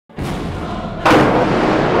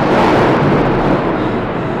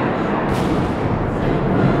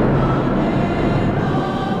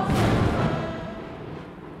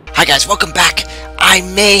guys, welcome back. I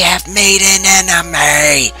may have made an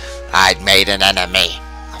enemy. I'd made an enemy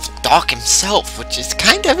of Doc himself, which is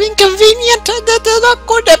kind of inconvenient. That's not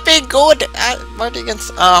going to be good.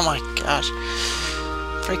 Oh my gosh.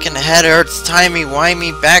 Freaking head hurts,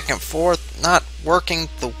 timey-wimey, back and forth, not working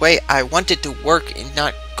the way I wanted to work and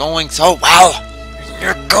not going so well.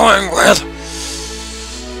 You're going with.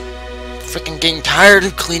 Freaking getting tired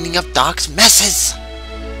of cleaning up Doc's messes.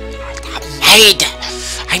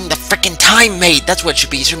 I'm the freaking time maid. That's what it should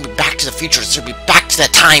be. It should be Back to the Future. It should be Back to the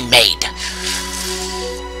Time Maid.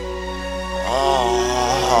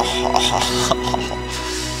 Oh.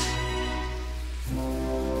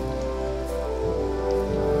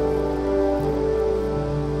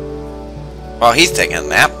 Well, he's taking a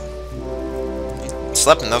nap. He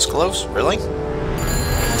slept in those clothes? Really?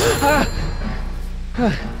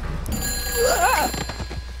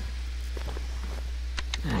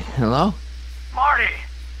 Hello? Marty!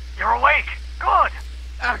 You're awake! Good!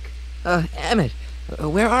 Emmett,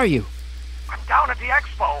 where are you? I'm down at the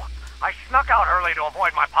expo. I snuck out early to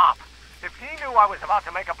avoid my pop. If he knew I was about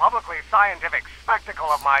to make a publicly scientific spectacle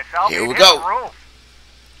of myself, Here he'd we hit go. the roof.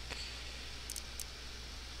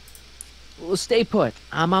 Well, stay put.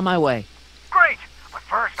 I'm on my way. Great! But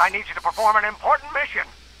first I need you to perform an important mission.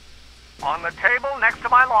 On the table next to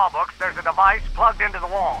my law books, there's a device plugged into the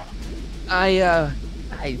wall.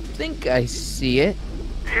 I think I see it.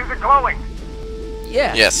 Is it glowing?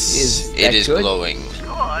 Yeah. Yes, it is good? glowing.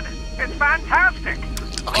 Good. It's fantastic.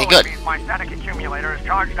 Okay, Glowing good. means my static accumulator is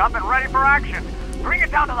charged up and ready for action. Bring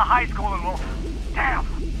it down to the high school and we'll... Damn!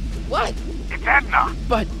 What? It's Edna!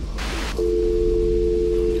 But...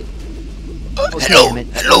 Okay, Hello, Emmett.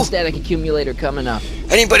 hello. Static accumulator coming up.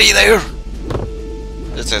 Anybody there?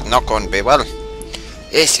 This is not going to be well.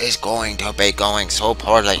 This is going to be going so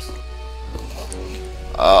poorly.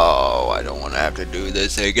 Oh, I don't want to have to do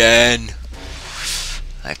this again.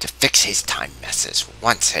 I have to fix his time messes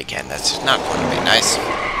once again. That's not going to be nice.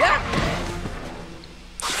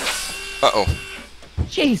 Uh-oh.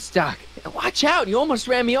 Jeez, Doc. Watch out. You almost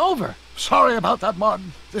ran me over. Sorry about that,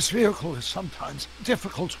 Martin. This vehicle is sometimes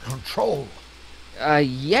difficult to control.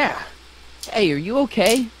 Yeah. Hey, are you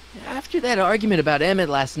okay? After that argument about Emmett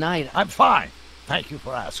last night... I'm fine. Thank you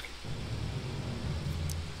for asking.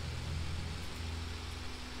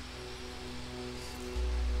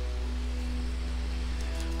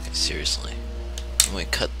 Seriously, let me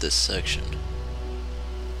cut this section.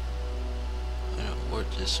 I don't know where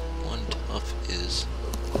this one tough is.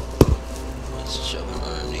 Let's shove it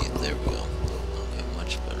underneath. There we go. Okay,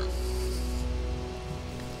 much better.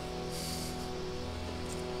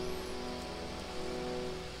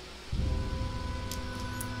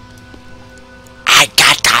 I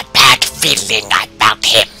got a bad feeling about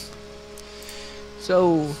him.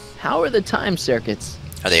 So, how are the time circuits?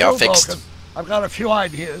 Are they all Still fixed? broken. I've got a few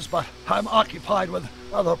ideas, but I'm occupied with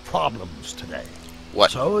other problems today.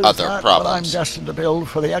 What So is other that what I'm problems? destined to build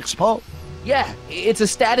for the expo? Yeah, it's a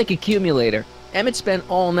static accumulator. Emmett spent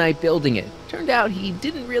all night building it. Turned out he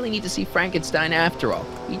didn't really need to see Frankenstein after all.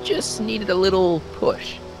 He just needed a little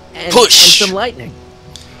push. And some lightning.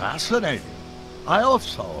 Fascinating. I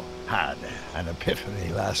also had an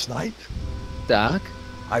epiphany last night. Doc?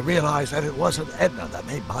 I realized that it wasn't Edna that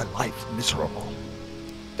made my life miserable.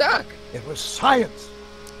 Doc! It was science.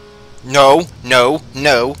 No, no,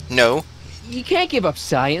 no, no. You can't give up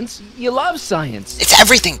science. You love science. It's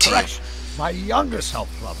everything to you. Correct. My younger self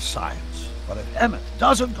loves science. But if Emmett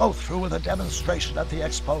doesn't go through with a demonstration at the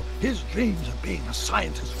expo, his dreams of being a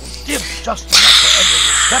scientist will dim just enough for Edward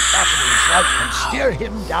to step back into his life and steer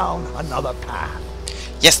him down another path.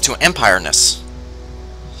 Yes, to empireness.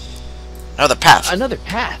 Another path. Another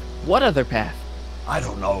path? What other path? I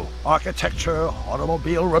don't know. Architecture,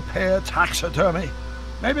 automobile repair, taxidermy.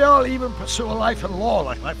 Maybe I'll even pursue a life in law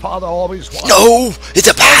like my father always wanted. No, it's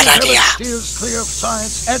a bad When idea. Emmett steers clear of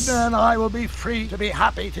science, Edna and I will be free to be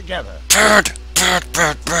happy together. Bird, bird,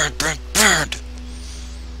 bird, bird, bird, bird.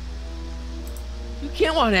 You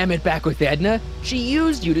can't want Emmett back with Edna. She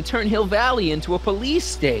used you to turn Hill Valley into a police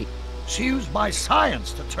state. She used my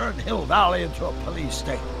science to turn Hill Valley into a police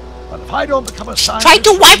state. But if I don't become a scientist, tried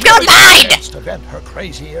to wipe your mind! To vent her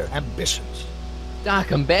crazy ambitions.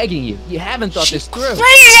 Doc, I'm begging you. You haven't thought this through.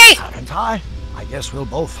 Crazy! Haven't I? I guess we'll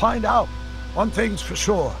both find out. One thing's for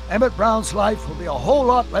sure. Emmett Brown's life will be a whole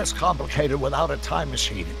lot less complicated without a time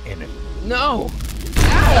machine in it. No.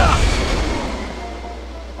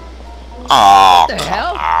 Oh, What the come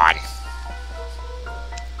hell? on.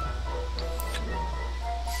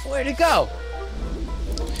 Where'd it go?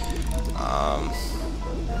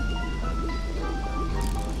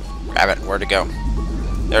 Rabbit, where'd it go?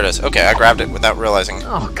 There it is. Okay, I grabbed it without realizing.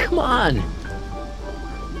 Oh, come on.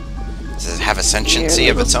 Does it have a sentiency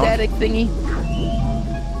of its own? Static thingy.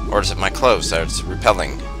 Or is it my clothes that's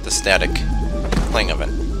repelling the static cling of it?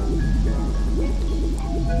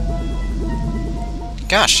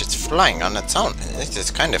 Gosh, it's flying on its own. It's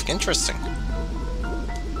kind of interesting.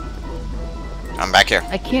 I'm back here.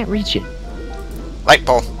 I can't reach it. Light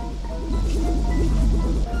pole.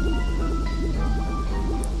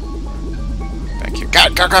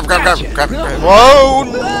 Back here. Grab. Whoa,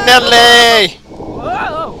 Nelly!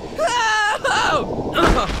 Whoa!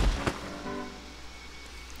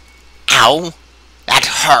 Ow! That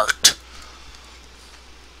hurt.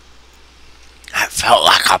 That felt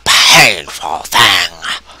like a painful thing.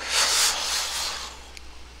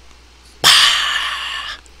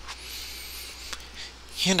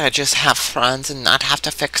 Can't I just have friends and not have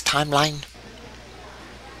to fix timeline?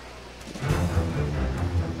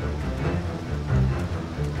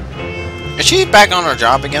 Is she back on her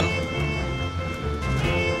job again?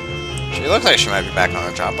 She looks like she might be back on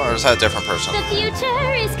her job, or is that a different person? The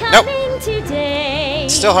future is coming today.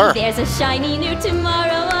 It's still her. There's a shiny new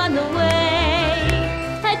tomorrow on the way.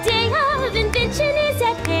 A day of invention is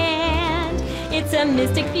at hand. It's a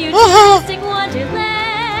mystic futuristic wonderland.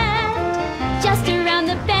 Just around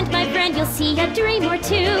the bend, my friend, you'll see a dream or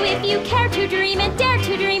two. If you care to dream and dare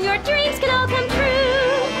to dream, your dreams can all come true.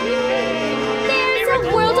 There's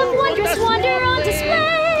a world of wondrous wonder on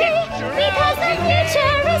display, because the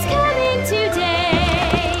future is coming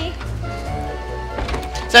today.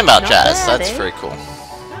 Same about Not Jazz. bad, That's eh? very cool.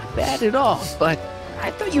 Not bad at all, but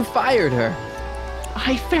I thought you fired her.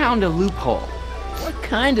 I found a loophole. What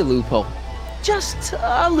kind of loophole? Just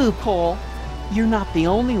a loophole. You're not the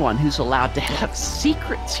only one who's allowed to have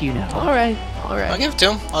secrets, you know. All right. I'll give it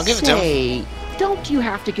to him. I'll give it to him. Say, don't you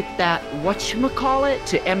have to get that whatchamacallit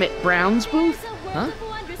to Emmett Brown's booth? Huh?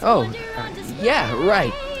 Oh, yeah,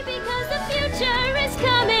 right. Because the future is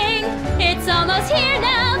coming. It's almost here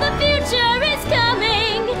now. The future is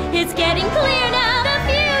coming. It's getting clear now. The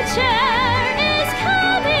future is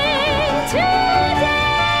coming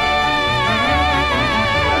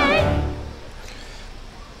today.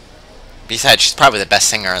 Besides, she's probably the best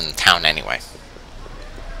singer in town anyway.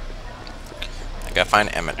 I gotta find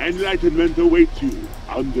Emmett. Enlightenment awaits you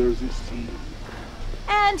under the sea.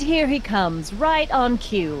 And here he comes, right on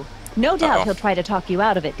cue. No doubt Uh-oh. he'll try to talk you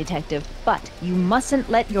out of it, Detective, but you mustn't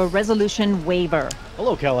let your resolution waver.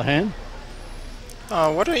 Hello, Callahan.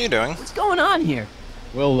 Oh, what are you doing? What's going on here?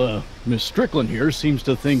 Well, Miss Strickland here seems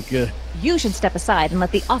to think, You should step aside and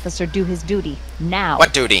let the officer do his duty, now.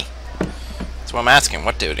 What duty? That's what I'm asking.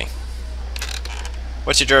 What duty?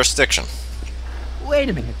 What's your jurisdiction? Wait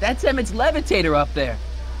a minute. That's Emmett's levitator up there.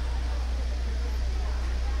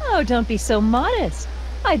 Oh, don't be so modest.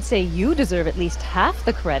 I'd say you deserve at least half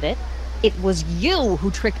the credit. It was you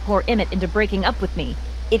who tricked poor Emmett into breaking up with me.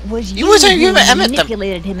 It was you wasn't who even Emmett the-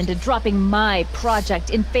 manipulated him into dropping my project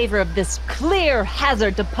in favor of this clear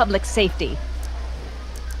hazard to public safety.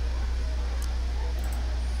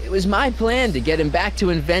 It was my plan to get him back to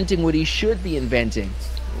inventing what he should be inventing.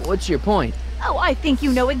 What's your point? Oh, I think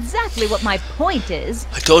you know exactly what my point is.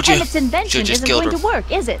 I told you. Emmett's invention Should've just isn't killed going her. to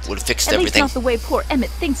work, is it? Would've fixed At everything. least not the way poor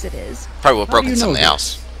Emmett thinks it is. Probably would have How do broken you know something this?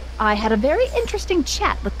 else. I had a very interesting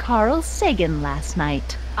chat with Carl Sagan last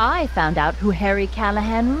night. I found out who Harry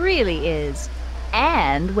Callahan really is,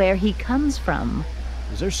 and where he comes from.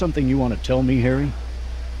 is there something you want to tell me, Harry?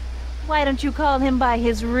 Why don't you call him by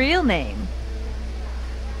his real name?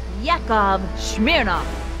 Yakov Smirnov,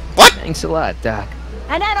 What? Thanks a lot, Doc.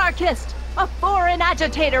 an anarchist, a foreign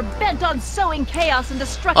agitator bent on sowing chaos and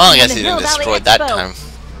destruction Oh, I in guess the he Hill didn't Valley destroy it that Expo. time.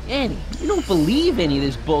 Annie, you don't believe any of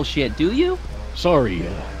this bullshit, do you? Sorry,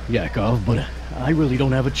 Yakov, but I really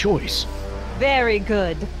don't have a choice. Very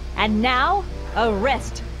good. And now,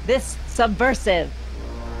 arrest this subversive.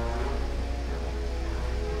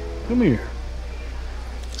 Come here.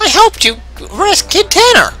 I helped you arrest Kid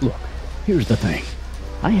Tanner. Look, here's the thing.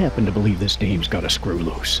 I happen to believe this dame's got a screw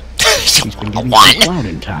loose. She's been getting One. some clout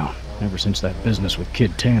in town, ever since that business with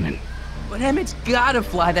Kid Tannen. But Emmett's gotta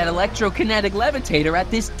fly that electrokinetic levitator at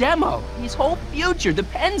this demo. His whole future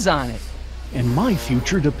depends on it. And my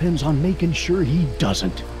future depends on making sure he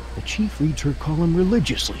doesn't. The chief reads her column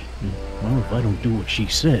religiously. Well, if I don't do what she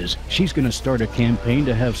says, she's gonna start a campaign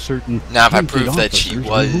to have certain Now, if I tainted prove that she officers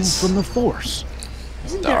was removed from the force.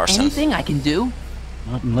 Isn't The there arson. anything I can do?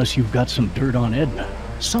 Not unless you've got some dirt on Edna.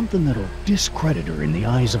 Something that'll discredit her in the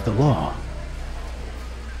eyes of the law.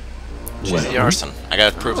 She's the arson. I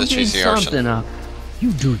gotta prove I'll that she's dig the arson. something up.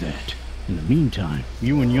 You do that. In the meantime,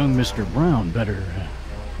 you and young Mr. Brown better...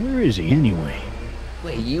 where is he anyway?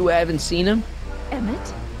 Wait, you haven't seen him?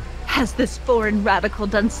 Emmett? Has this foreign radical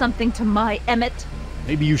done something to my Emmett?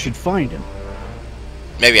 Maybe you should find him.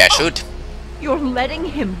 Maybe I should. You're letting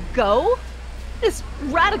him go? This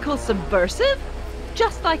radical subversive?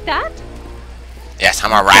 Just like that? Yes,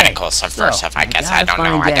 I'm a radical subversive. I guess I don't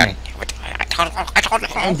know. I don't know.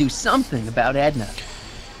 And do something about Edna.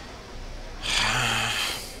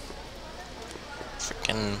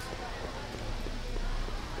 Freaking.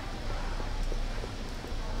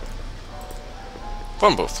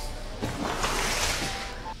 Phone booth.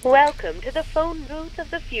 Welcome to the phone booth of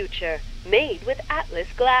the future, made with Atlas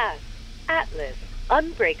glass. Atlas,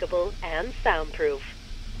 unbreakable and soundproof.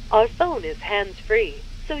 Our phone is hands-free,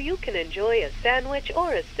 so you can enjoy a sandwich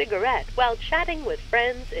or a cigarette while chatting with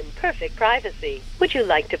friends in perfect privacy. Would you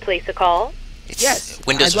like to place a call? Yes,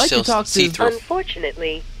 Windows I'd like still to talk see to... through.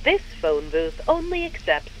 Unfortunately, this phone booth only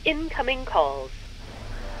accepts incoming calls.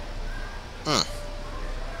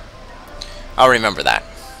 I'll remember that.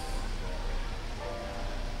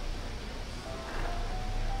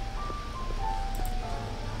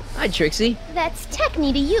 Hi, Trixie. That's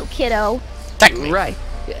Techni to you, kiddo. Technically. Right.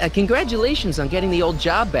 Congratulations on getting the old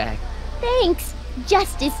job back. Thanks.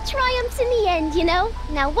 Justice triumphs in the end, you know?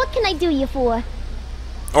 Now what can I do you for?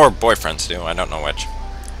 Or boyfriends do. I don't know which.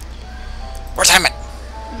 Where's Emmett?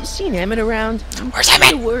 You seen Emmett around? I'm Where's kinda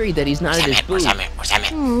Emmett? worried that he's not at his Where's booth. Emmett? Where's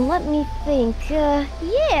Emmett? Let me think.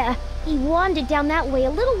 Yeah. He wandered down that way a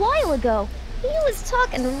little while ago. He was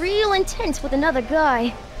talking real intense with another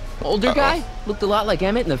guy. Older guy? Looked a lot like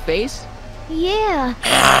Emmett in the face? Yeah.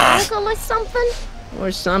 Uncle or something?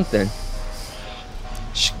 Or something.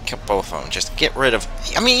 Just kill both of them. Just get rid of...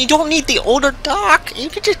 I mean, you don't need the older doc. You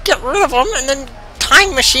could just get rid of them and then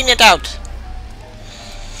time machine it out.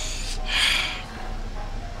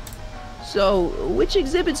 So, which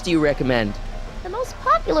exhibits do you recommend? The most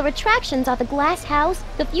popular attractions are the Glass House,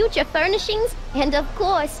 the Future Furnishings, and of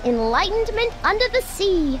course, Enlightenment Under the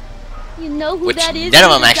Sea. You know who Which that is? none of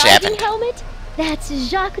in them the actually diving happened. helmet? That's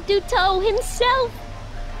Jacques Duteau himself.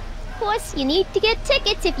 Of course, you need to get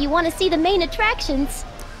tickets if you want to see the main attractions.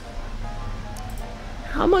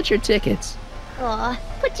 How much are tickets? Aw,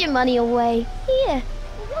 put your money away. Here,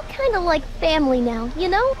 we're kind of like family now, you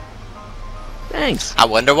know? Thanks. I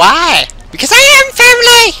wonder why. Because I am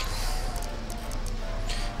family!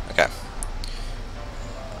 Okay.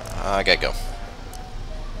 I gotta go.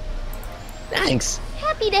 Thanks.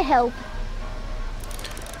 Happy to help.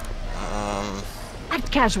 Act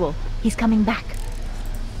casual. He's coming back.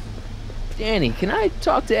 Danny, can I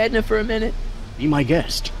talk to Edna for a minute? Be my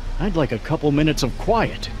guest. I'd like a couple minutes of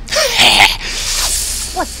quiet.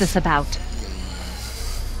 What's this about?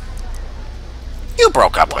 You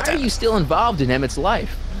broke up Why with are him. you still involved in Emmett's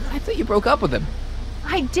life? I thought you broke up with him.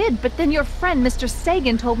 I did, but then your friend Mr.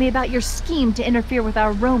 Sagan told me about your scheme to interfere with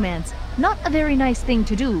our romance. Not a very nice thing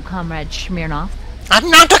to do, Comrade Smirnov. I'm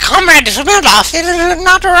not a comrade, Smirnov. It is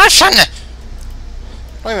not Russian. I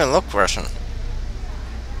don't even look Russian.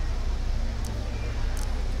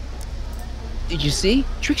 Did you see?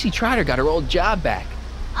 Trixie Trotter got her old job back.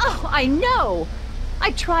 Oh, I know!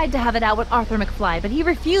 I tried to have it out with Arthur McFly, but he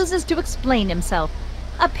refuses to explain himself.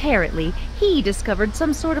 Apparently, he discovered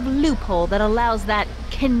some sort of loophole that allows that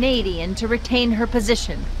Canadian to retain her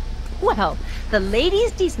position. Well, the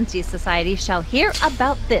Ladies' Decency Society shall hear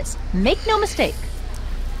about this. Make no mistake.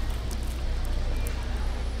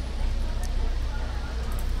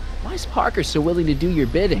 Why is Parker so willing to do your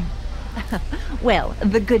bidding? Well,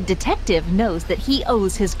 the good detective knows that he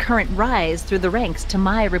owes his current rise through the ranks to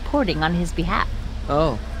my reporting on his behalf.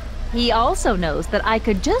 Oh. He also knows that I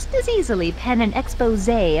could just as easily pen an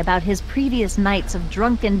exposé about his previous nights of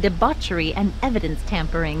drunken debauchery and evidence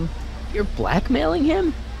tampering. You're blackmailing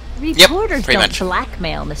him? Reporters pretty don't much.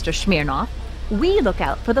 blackmail, Mr. Smirnov. We look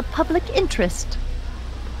out for the public interest.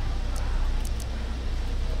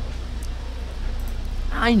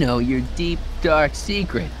 I know your deep, dark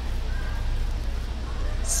secret.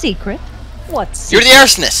 Secret? What's You're the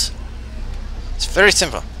arsonist. It's very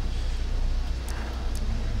simple.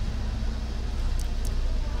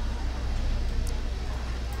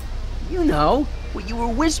 You know, what you were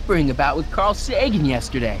whispering about with Carl Sagan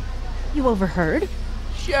yesterday. You overheard?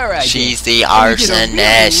 Sure I did. She's the And you did a really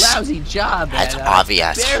arsonist. lousy job That's at,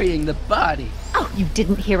 obvious. burying the body. Oh, you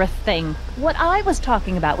didn't hear a thing. What I was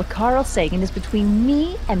talking about with Carl Sagan is between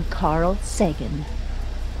me and Carl Sagan.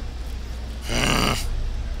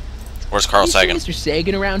 Where's Carl You see Sagan? Mr.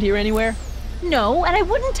 Sagan around here anywhere? No, and I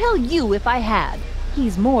wouldn't tell you if I had.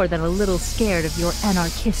 He's more than a little scared of your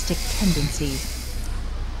anarchistic tendencies.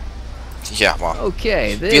 Yeah, well,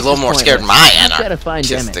 Okay, this be a little is more scared of pointless. my I've gotta find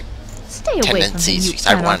anarchistic Emmett. Stay away from him, tendencies. you Because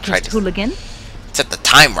I want to try anarchist to hooligan. set the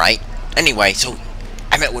time right. Anyway, so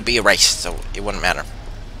Emmett would be erased, so it wouldn't matter.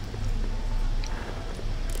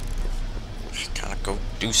 Gotta go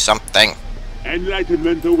do something.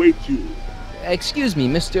 Enlightenment awaits you. Excuse me,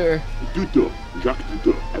 Mr. Duto, Jacques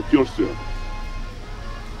Duto, at your service.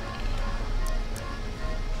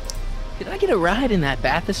 Could I get a ride in that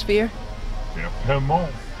bathysphere?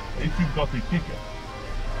 Certainement. If you've got a ticket.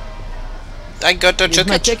 I got the Here's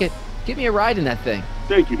my ticket. ticket. Give me a ride in that thing.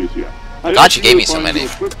 Thank you, monsieur. I Glad hope you gave me will so find many. your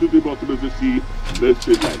trip to the bottom of the sea less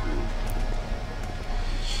enlightening.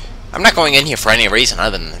 I'm not going in here for any reason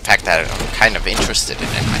other than the fact that I'm kind of interested in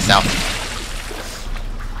it myself.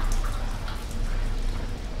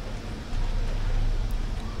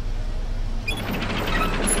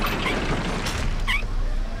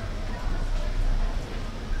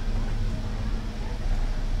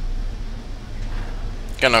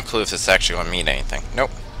 Got no clue if this actually going to mean anything.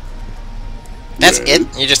 Nope. That's Yes.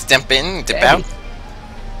 it? You just dip in, dip Hey. out?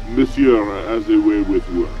 Monsieur has a way with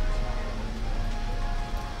words.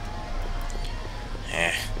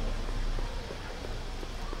 Eh.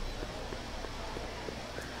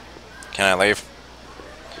 Can I leave?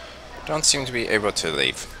 Don't seem to be able to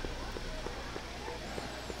leave.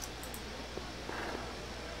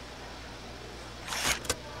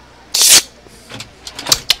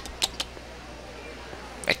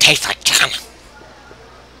 It tastes like jam.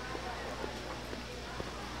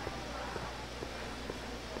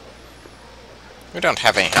 We don't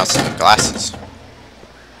have any house of glasses.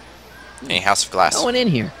 Any house of glass. No one in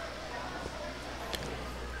here.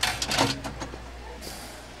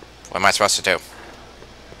 What am I supposed to do?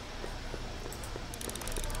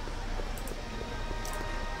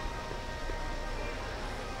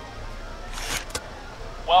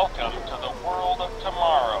 Welcome to the world of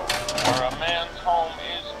tomorrow, where a man's home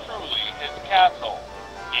is truly his castle.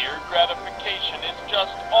 Here, gratification is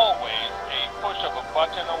just always a push of a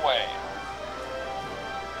button away.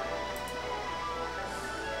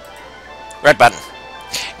 Red button.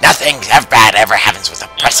 Nothing bad ever happens with a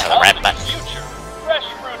press of the red In button. future, fresh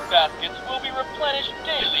fruit baskets will be replenished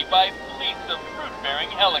daily by fleets of fruit-bearing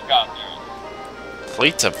helicopters.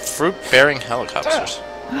 Fleets of fruit-bearing helicopters.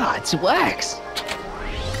 Ah, it's wax.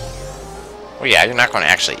 Well, yeah, you're not going to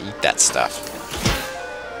actually eat that stuff.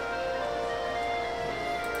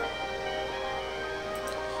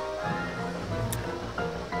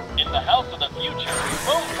 In the house of the future,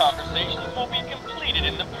 phone conversations will be completed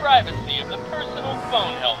in the privacy of the personal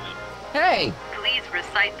phone helmet. Hey! Please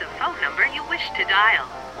recite the phone number you wish to dial,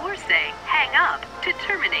 or say hang up to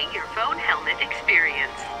terminate your phone helmet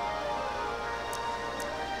experience.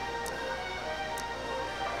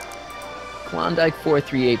 Klondike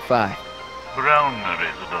 4385. Brown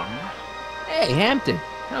residence. Hey, Hampton.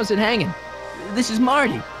 How's it hanging? This is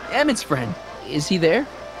Marty, Emmett's friend. Is he there?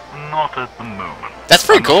 Not at the moment. That's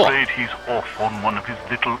pretty cool. I'm afraid he's off on one of his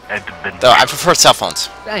little adventures. Though I prefer cell phones.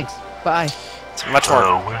 Thanks. Bye. It's much more.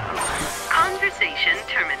 Farewell. Conversation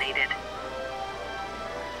terminated.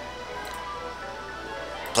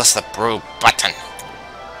 Plus the brew button. In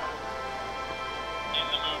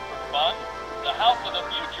the mood for fun, the house of the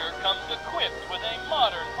future comes equipped with a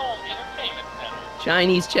modern home entertainment center.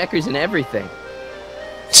 Chinese checkers and everything.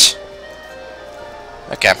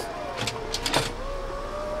 Okay.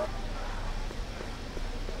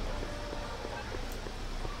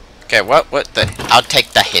 Okay, what the... I'll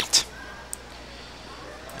take the hint.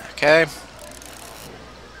 Okay.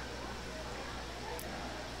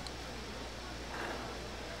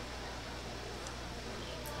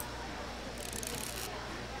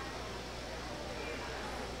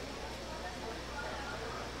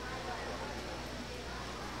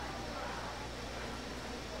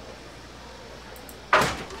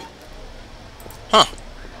 Huh.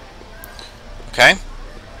 Okay.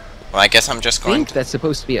 Well, I guess I'm just I going think to... that's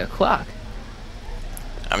supposed to be a clock.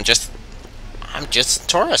 I'm just a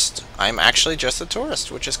tourist. I'm actually just a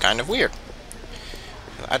tourist, which is kind of weird.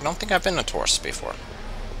 I don't think I've been a tourist before.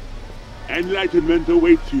 Enlightenment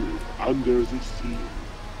awaits you under the sea.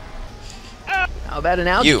 How about an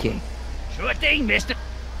algae You. cake? Sure thing, mister.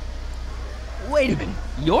 Wait a minute.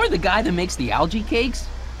 You're the guy that makes the algae cakes?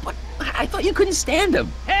 What? I thought you couldn't stand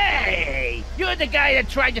them. Hey! You're the guy that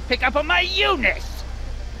tried to pick up on my Eunice!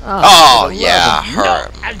 Oh, for the love yeah, of- her. No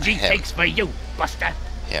algae him. cakes for you, Buster.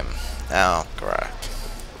 Him. Oh, crap.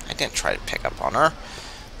 I didn't try to pick up on her.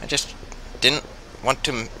 I just didn't want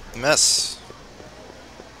to miss.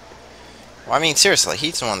 Well, I mean, seriously,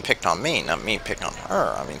 he's the one that picked on me, not me picked on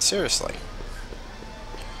her. I mean, seriously.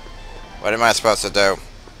 What am I supposed to do?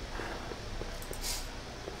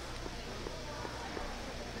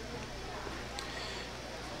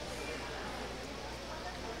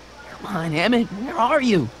 Come on, Emmett. Where are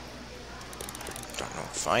you?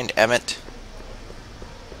 Find Emmett.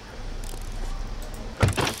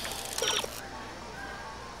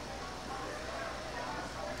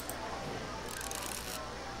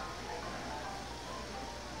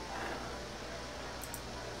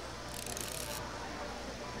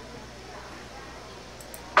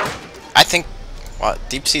 I think, well,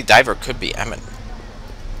 deep sea diver could be Emmett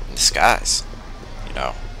in disguise. You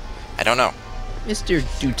know, I don't know. Mr.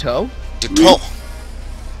 Duteau? Duteau.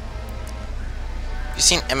 You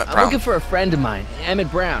seen Emmett I'm Brown? looking for a friend of mine,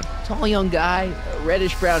 Emmett Brown. Tall young guy,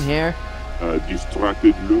 reddish brown hair.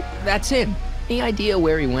 Distracted look. That's him. Any idea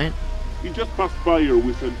where he went? He just passed by here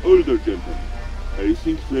with an older gentleman. I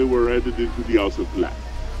think they were headed into the House of Glass.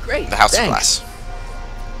 Great. The House thanks. of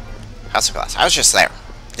Glass. House of Glass. I was just there.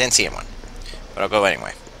 Didn't see anyone. But I'll go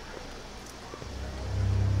anyway.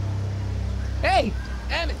 Hey,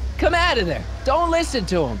 Emmett, come out of there. Don't listen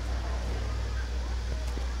to him.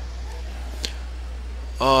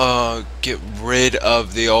 Get rid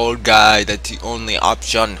of the old guy. That's the only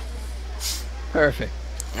option. Perfect.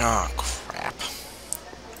 Oh, crap.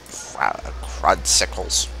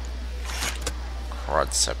 Crudsickles.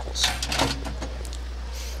 Crudsickles.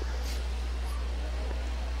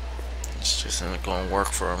 This just isn't going to work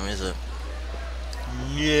for him, is it?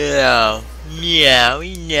 No. No,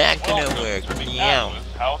 he's not going to work. Welcome to the No.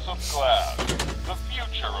 Atlas House of Glass, the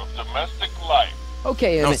future of domestic life.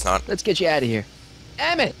 Okay, Emmett, No, it's not. let's get you out of here.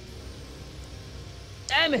 Emmett!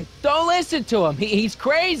 Emmett, don't listen to him. He's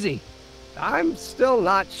crazy. I'm still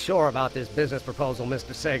not sure about this business proposal,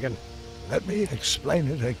 Mr. Sagan. Let me explain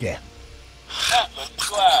it again. Atlas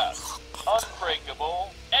Glass,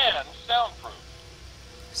 unbreakable and soundproof.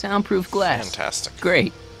 Soundproof glass. Fantastic.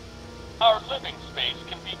 Great. Our living space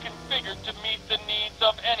can be configured to meet the needs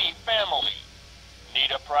of any family.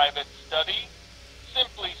 Need a private study?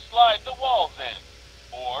 Simply slide the walls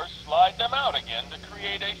in, or slide them out again to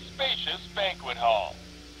create a spacious banquet hall.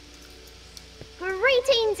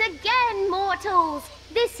 Greetings again, mortals!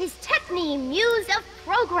 This is Techne, Muse of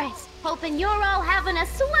Progress. Hoping you're all having a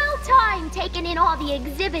swell time taking in all the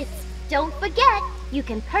exhibits. Don't forget, you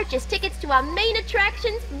can purchase tickets to our main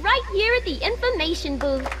attractions right here at the information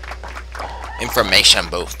booth. Information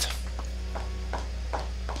booth.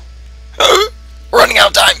 Running out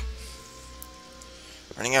of time!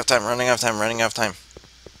 Running out of time, running out of time, running out of time.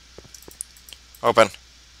 Open.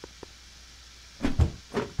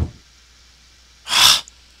 I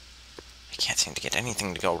can't seem to get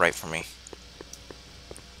anything to go right for me.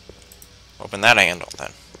 Open that handle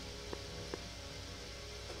then.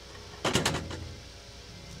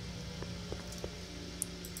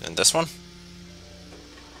 And this one?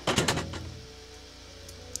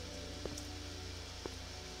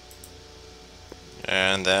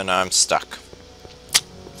 And then I'm stuck.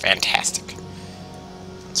 Fantastic.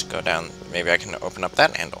 Let's go down. Maybe I can open up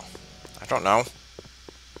that handle. I don't know.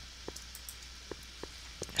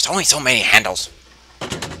 There's only so many handles.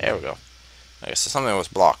 There we go. I guess something was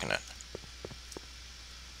blocking it.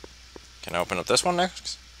 Can I open up this one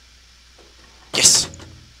next? Yes!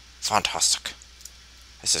 Fantastic.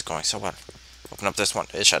 This is going so well. Open up this one.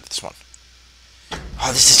 Shut this one.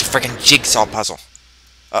 Oh, this is a freaking jigsaw puzzle.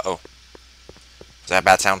 Uh-oh. Was that a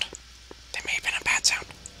bad sound? That may have been a bad sound.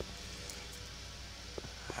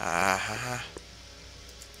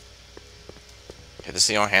 Okay, this is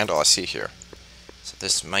the only handle I see here. So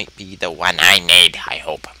this might be the one I need, I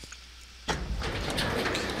hope.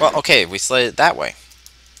 Well, okay, we slid it that way.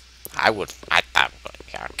 I thought,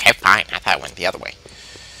 yeah, okay, fine. I thought it went the other way.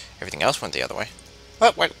 Everything else went the other way.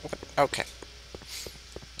 What, okay.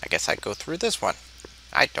 I guess I'd go through this one.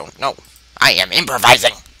 I don't know. I am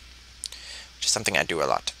improvising! Which is something I do a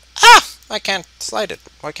lot. Ah! I can't slide it.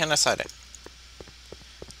 Why can't I slide it?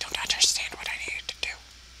 Don't understand what I needed to do.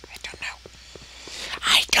 I don't know.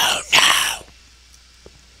 I don't know!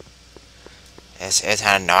 This is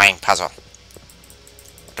an annoying puzzle.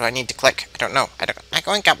 What do I need to click? I don't know. I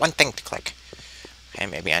only got one thing to click. Okay,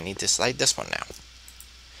 maybe I need to slide this one now.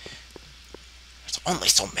 There's only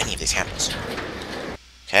so many of these handles.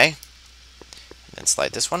 Okay. And then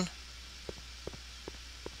slide this one.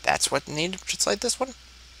 That's what needed to slide this one?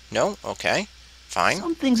 No? Okay. Fine.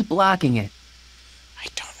 Something's blocking it. I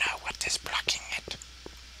don't know what is blocking it.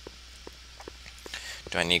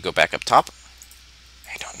 Do I need to go back up top?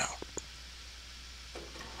 I don't know.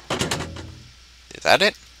 Is that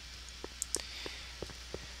it?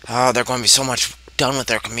 Oh, they're going to be so much done with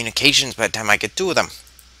their communications by the time I get to them.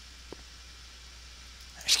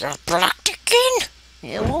 It's got blocked again.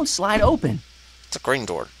 It won't slide open. It's a green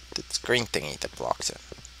door. It's a green thingy that blocks it.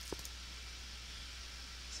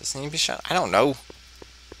 Does this need to be shut? I don't know.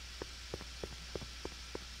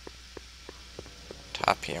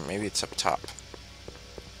 up here. Maybe it's up top.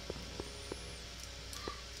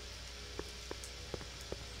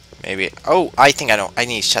 Maybe. Oh, I think I don't. I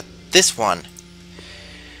need to shut this one.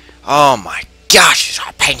 Oh my gosh, it's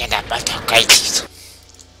a pain in the butt. Okay. It's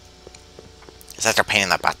such a pain in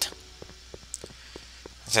the butt.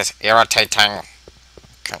 This is irritating.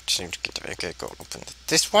 Can't seem to get the. Okay, go open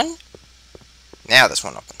this one. Now this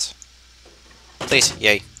one opens. Please,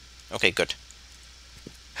 yay. Okay, good.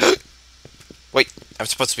 Wait, I'm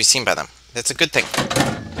supposed to be seen by them. That's a good thing.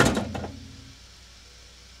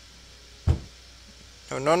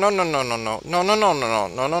 No, no, no, no, no, no, no, no, no, no, no,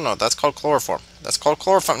 no, no, no. That's called chloroform. That's called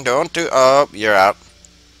chloroform. Don't do. Oh, you're out.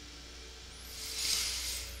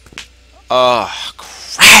 Oh,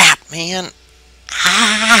 crap, man.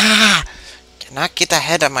 Ah, cannot get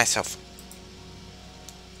ahead of myself.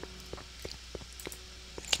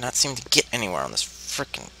 I cannot seem to get anywhere on this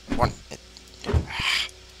freaking one.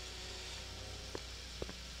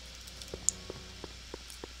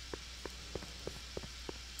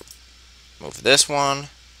 Move this one.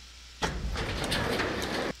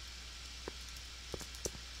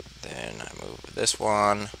 Then I move this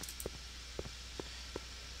one.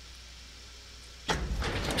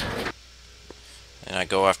 And I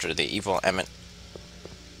go after the evil Emmett.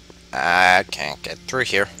 I can't get through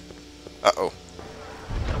here. Uh-oh.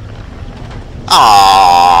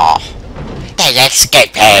 Aww! They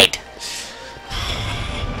escaped!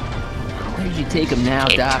 Where did you take him now,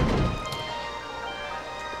 Doc?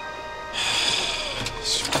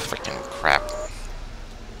 Freaking crap.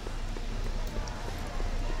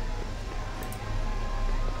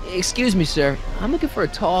 Excuse me, sir. I'm looking for a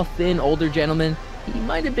tall, thin, older gentleman. He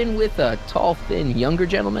might have been with a tall, thin, younger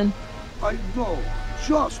gentleman. I know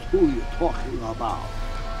just who you're talking about.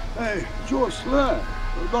 Hey, just left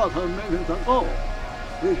about a minute ago.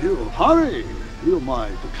 If you hurry, you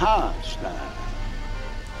might catch that.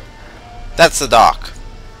 That's the doc.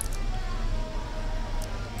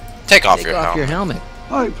 Take off your helmet.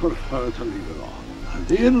 I prefer to leave it on.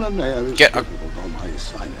 The inland air is difficult on my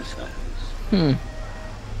sinuses.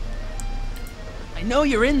 I know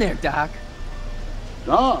you're in there, Doc.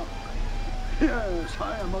 Doc? Yes,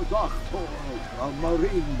 I am a doctor of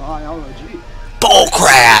marine biology.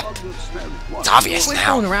 Bullcrap! It's obvious Quit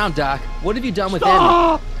now. fooling around, Doc. What have you done with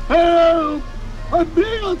Stop! Help! I'm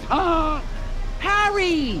being attacked!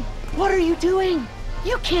 Harry! What are you doing?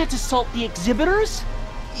 You can't assault the exhibitors!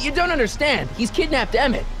 You don't understand. He's kidnapped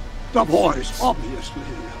Emmett. The boy's obviously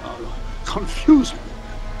confusing.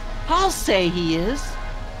 I'll say he is.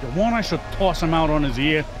 You want I should toss him out on his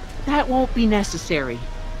ear? That won't be necessary.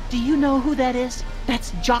 Do you know who that is?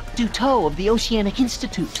 That's Jacques Duteau of the Oceanic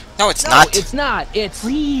Institute. No, it's not. It's not. It's...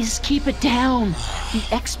 Please, keep it down. The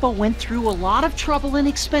Expo went through a lot of trouble and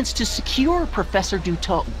expense to secure Professor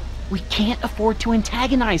Duteau. We can't afford to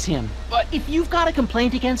antagonize him. But if you've got a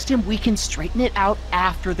complaint against him, we can straighten it out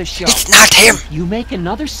after the show. It's not him! If you make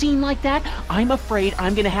another scene like that, I'm afraid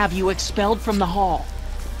I'm gonna have you expelled from the hall.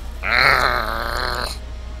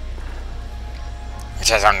 It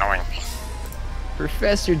is annoying me.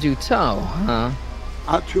 Professor Duteau, huh?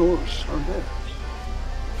 At your service.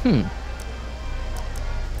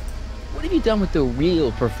 What have you done with the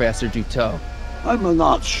real Professor Duteau? I'm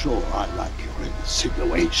not sure I like your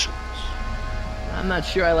insinuations. I'm not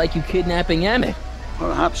sure I like you kidnapping Emmett.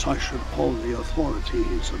 Perhaps I should call the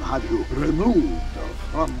authorities and have you removed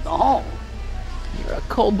from the hall. You're a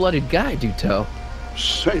cold-blooded guy, Duteau.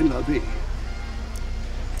 C'est la vie.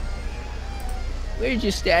 Where did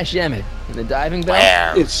you stash Emmett? In the diving bell?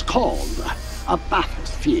 Where? It's called a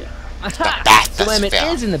bathysphere. Aha! So Emmett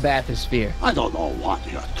is in the bathysphere. I don't know what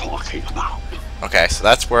you're talking about. Okay, so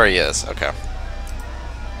that's where he is. Okay.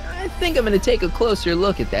 I think I'm going to take a closer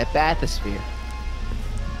look at that bathysphere.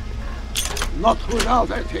 Not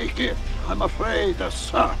without a ticket, I'm afraid,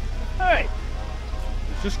 sir. Hey!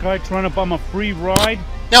 Is this guy trying to bum a free ride?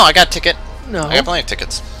 No, I got a ticket. No. I got plenty of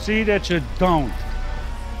tickets. See that you don't.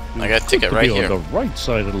 I got a ticket Good to right be here. on the right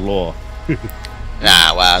side of the law.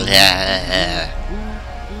 Ah, well, yeah.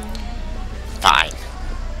 Fine.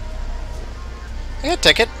 I got a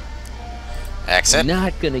ticket. Exit. You're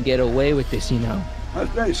not going to get away with this, you know. As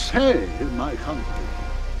they say in my country,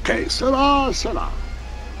 que sera, sera.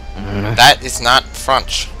 That is not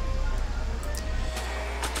French.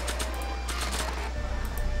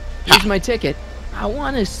 Here's my ticket. I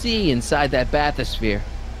want to see inside that bathysphere.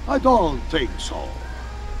 I don't think so.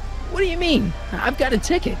 What do you mean? I've got a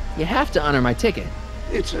ticket. You have to honor my ticket.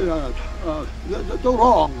 It's the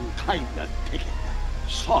wrong kind of ticket.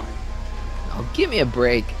 Sorry. Oh, give me a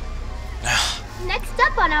break. Next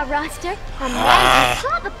up on our roster, a man who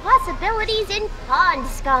saw the possibilities in pond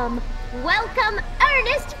scum. Welcome,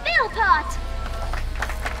 Ernest Philpott!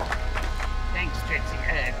 Thanks,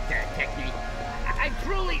 Technique. I'm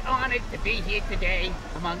truly honored to be here today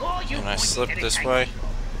among all you. Can I slip this way?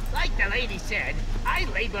 Like the lady said, I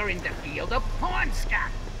labor in the field of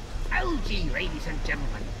pornscot. Algae, ladies and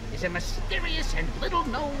gentlemen, is a mysterious and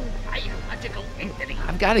little-known biological entity.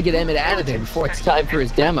 I've got to get Emmett out of there before it's time for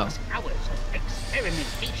his demo. Hours of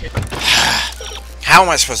experimentation. How am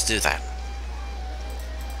I supposed to do that?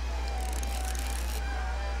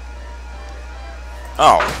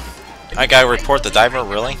 Oh. I gotta report the diver,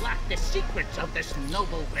 really? The secrets of this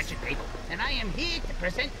noble vegetable, and I am here to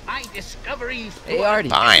present my discoveries. Hey, Artie.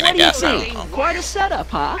 Fine, I guess. I don't know. Quite a setup,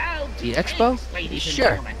 huh? The expo?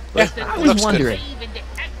 Sure. Yeah, I was looks wondering. In the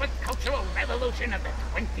agricultural revolution of the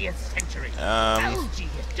 20th century.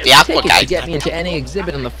 The aqua Tickets guy. to get me into any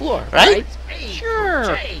exhibit on the floor, Right?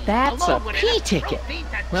 Sure, that's a P ticket.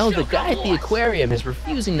 Well, the guy at the aquarium is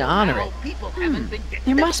refusing to honor it.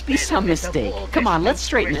 There must be some mistake. Come on, let's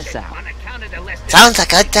straighten this out. Sounds like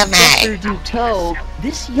good to Professor me. Dutot,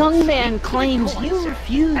 this young man claims you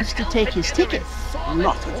refused to take his ticket.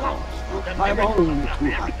 Not at all. I'm only too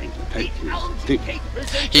happy to take his ticket.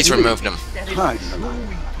 He's removed him. Try the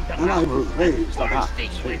line, and I will raise the bat.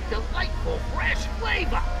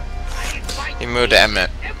 He moved to Emmett.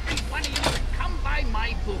 Everyone of you to come by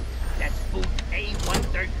my booth. That's booth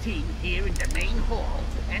A113 here in the main hall,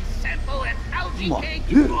 and sample an algae My cake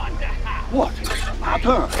dear, on the house. what is the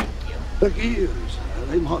matter? The gears,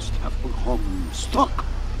 they must have become stuck.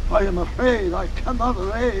 I am afraid I cannot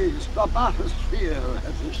raise the bathysphere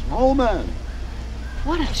at this moment.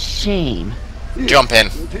 What a shame. Jump in.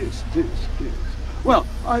 It is. Well,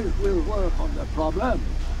 I will work on the problem.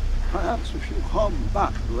 Perhaps if you come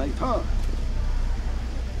back later.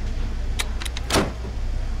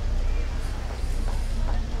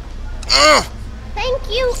 Thank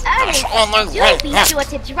you, Ernest. Do be sure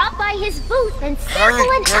to drop by his booth and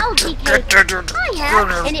sample an algae cake. I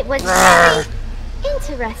have, and it was very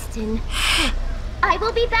interesting. I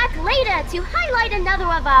will be back later to highlight another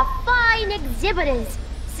of our fine exhibitors.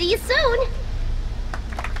 See you soon.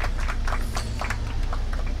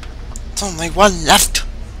 There's only one left.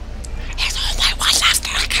 There's only one left.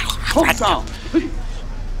 Come down, please.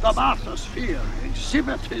 The bathysphere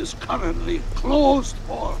exhibit is currently closed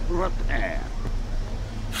for repair.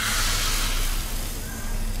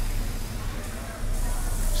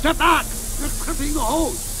 Step back! You're tripping the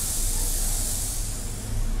hose!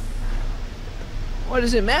 What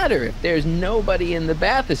does it matter if there's nobody in the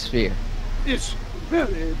bathysphere? It's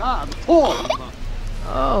very bad form.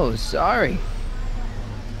 Oh, sorry.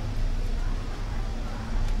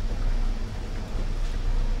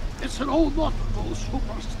 It's an old nautical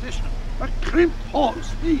superstition that crimped hose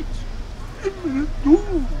means imminent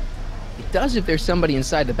doom. It does if there's somebody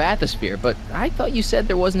inside the bathysphere, but I thought you said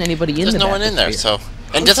there wasn't anybody in the bathysphere. There's no one in there, so...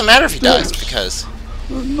 And it doesn't matter if he dies, because...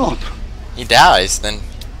 Not. He dies, then...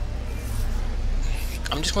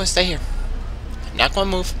 I'm just going to stay here. I'm not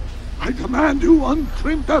going to move. I command you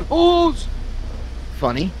uncrimp that hose!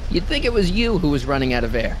 Funny. You'd think it was you who was running out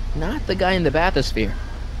of air, not the guy in the bathysphere.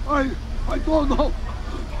 I don't know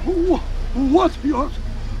what you're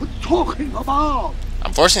talking about.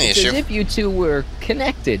 I'm forcing the It's issue. as if you two were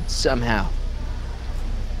connected somehow.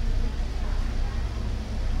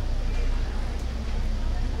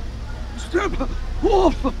 Step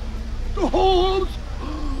off the hose!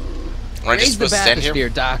 Am I just Raise the supposed to stand bathysphere, here?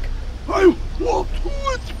 Doc. I won't do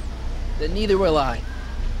it! Then neither will I.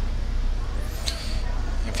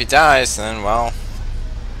 If he dies, then, well...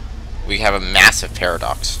 We have a massive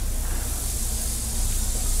paradox.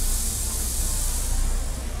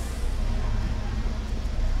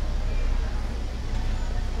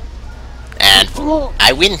 And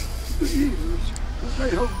I win. They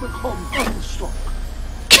have become unstuck.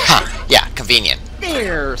 Yeah, convenient.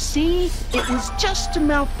 There, see? It was just a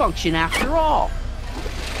malfunction after all.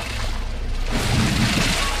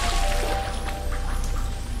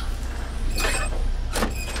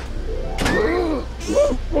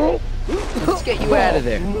 Let's get you out of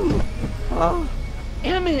there.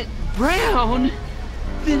 Emmett Brown?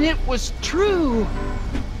 Then it was true.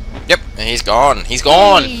 Yep, and he's gone. He's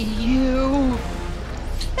gone. Hey, you.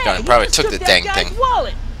 God, he probably took the dang thing.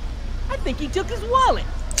 Wallet. I think he took his wallet.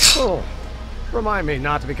 Oh, remind me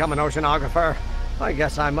not to become an oceanographer. I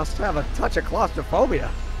guess I must have a touch of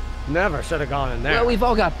claustrophobia. Never should have gone in there. Well, we've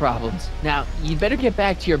all got problems. Now, you'd better get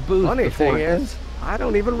back to your booth Funny before... thing is, I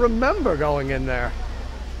don't even remember going in there.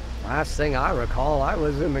 Last thing I recall, I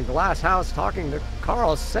was in the glass house talking to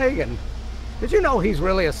Carl Sagan. Did you know he's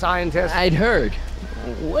really a scientist? I'd heard.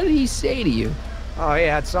 What did he say to you? Oh, he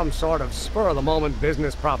had some sort of spur-of-the-moment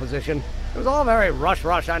business proposition. It was all very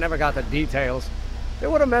rush. I never got the details. It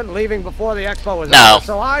would have meant leaving before the expo was over,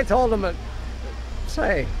 so I told him that...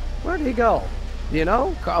 Say, where'd he go? You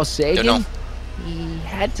know? Carl Sagan? He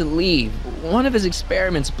had to leave. One of his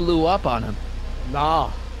experiments blew up on him.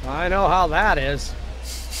 No, I know how that is.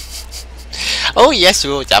 Oh, yes,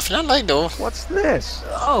 you definitely do. What's this?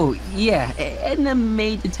 Oh, yeah. Edna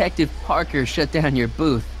made Detective Parker shut down your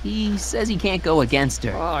booth. He says he can't go against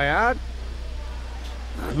her. Oh, yeah?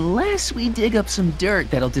 Unless we dig up some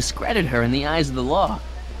dirt that'll discredit her in the eyes of the law.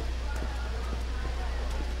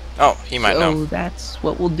 Oh, he might know. So that's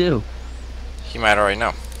what we'll do. He might already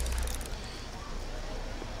know.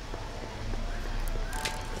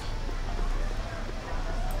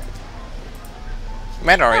 He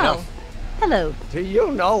might already know. Hello. Do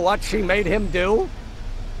you know what she made him do?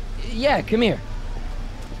 Yeah, come here.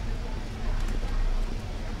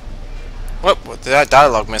 What? That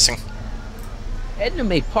dialogue missing? Edna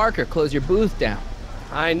made Parker close your booth down.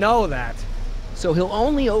 I know that. So he'll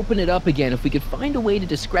only open it up again if we could find a way to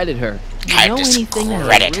discredit her. Do you know anything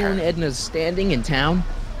that'll ruin Edna's standing in town?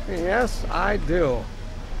 Yes, I do.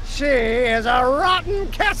 She is a rotten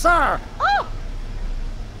kisser! Oh!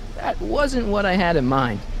 That wasn't what I had in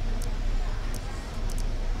mind.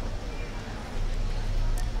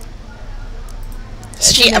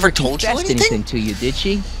 Has she ever told you anything? To you, did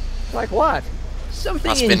she? Like what? Something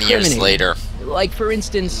Must have been years later. Like, for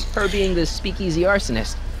instance, her being the speakeasy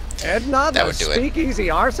arsonist. Edna, the speakeasy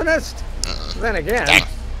arsonist? Then again, Dang.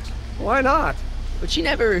 Why not? But she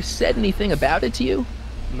never said anything about it to you?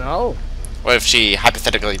 No. What if she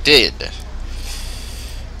hypothetically did?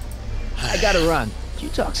 I gotta run. Did you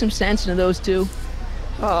talk some sense into those two?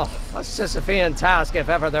 Oh, a Sisyphean task if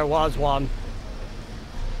ever there was one.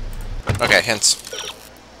 Okay, hints.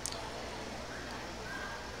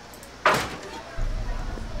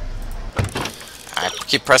 I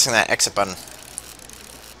keep pressing that exit button.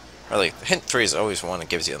 Really, hint 3 is always one that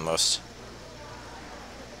gives you the most.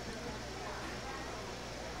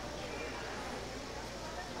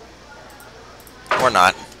 Or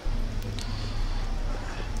not.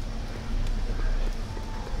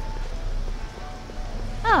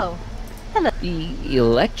 Oh, hello. The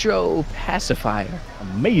electro pacifier.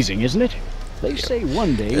 Amazing, isn't it? They say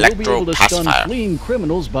one day we'll be able to stun fleeing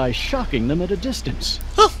criminals by shocking them at a distance.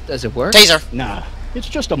 Huh. Does it work? Taser. Nah, it's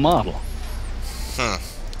just a model.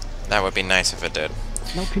 That would be nice if it did.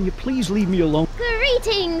 Now, can you please leave me alone?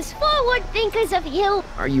 Greetings, forward thinkers of you.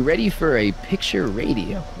 Are you ready for a picture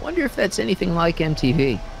radio? Wonder if that's anything like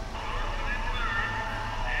MTV.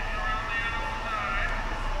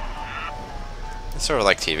 It's sort of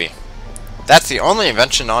like TV. That's the only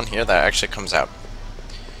invention on here that actually comes out.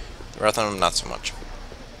 The rest of them, not so much.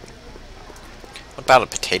 What about a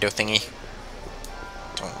potato thingy?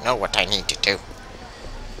 Don't know what I need to do.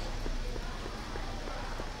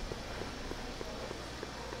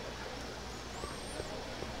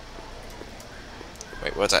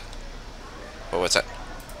 Wait, what's that? Oh, what's that?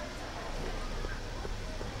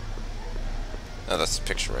 No, that's the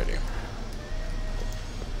picture radio.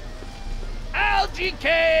 Algae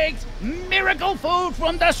cakes! Miracle food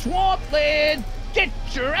from the swampland! Get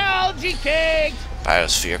your algae cakes!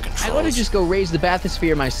 Biosphere controls. I ought to just go raise the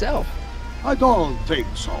bathysphere myself. I don't think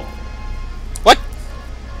so. What?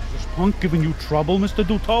 Is this punk giving you trouble, Mr.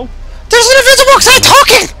 Duto? There's an invisible guy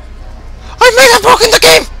talking! I may have broken the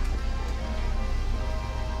game!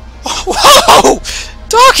 Whoa!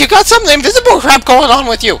 Doc, you got some invisible crap going on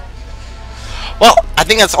with you! Well, I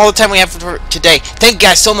think that's all the time we have for today. Thank you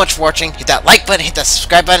guys so much for watching. Hit that like button, hit that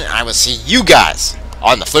subscribe button, and I will see you guys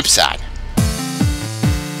on the flip side.